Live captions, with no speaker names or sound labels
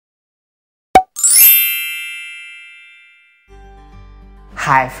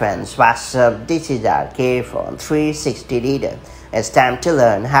Hi friends, what's up? This is our iPhone 360 reader. It's time to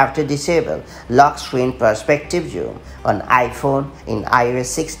learn how to disable lock screen perspective zoom on iPhone in iOS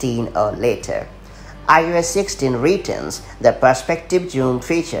 16 or later. iOS 16 retains the perspective zoom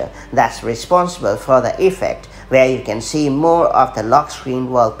feature that's responsible for the effect where you can see more of the lock screen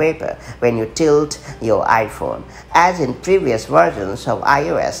wallpaper when you tilt your iPhone. As in previous versions of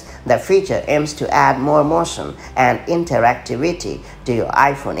iOS, the feature aims to add more motion and interactivity to your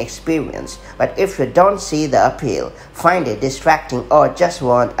iPhone experience. But if you don't see the appeal, find it distracting, or just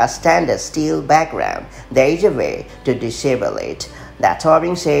want a standard still background, there is a way to disable it. That all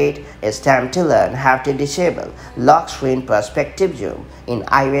being said, it's time to learn how to disable lock screen perspective zoom in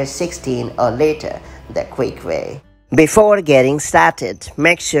iOS 16 or later the quick way. Before getting started,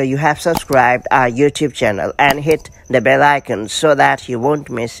 make sure you have subscribed our YouTube channel and hit the bell icon so that you won't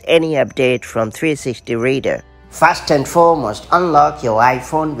miss any update from 360 Reader. First and foremost, unlock your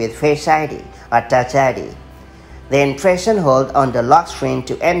iPhone with Face ID or Touch ID. Then press and hold on the lock screen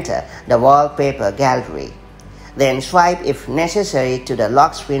to enter the wallpaper gallery. Then swipe if necessary to the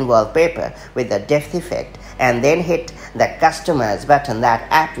lock screen wallpaper with the depth effect, and then hit the Customize button that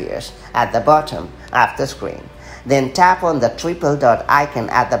appears at the bottom of the screen. Then tap on the triple dot icon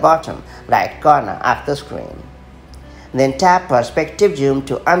at the bottom right corner of the screen. Then tap Perspective Zoom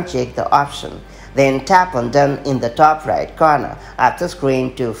to uncheck the option. Then tap on Done in the top right corner of the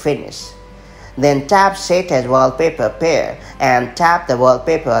screen to finish. Then tap Set as Wallpaper Pair and tap the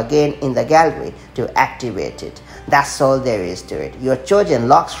wallpaper again in the gallery to activate it. That's all there is to it. Your chosen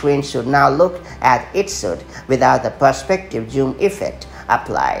lock screen should now look as it should without the perspective zoom effect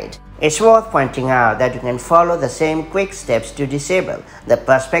applied. It's worth pointing out that you can follow the same quick steps to disable the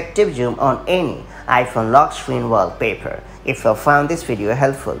perspective zoom on any iPhone lock screen wallpaper. If you found this video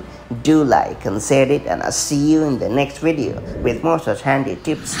helpful, do like and share it, and I'll see you in the next video with more such handy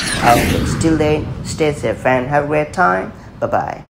tips and tricks. Till then, stay safe and have a great time. Bye-bye.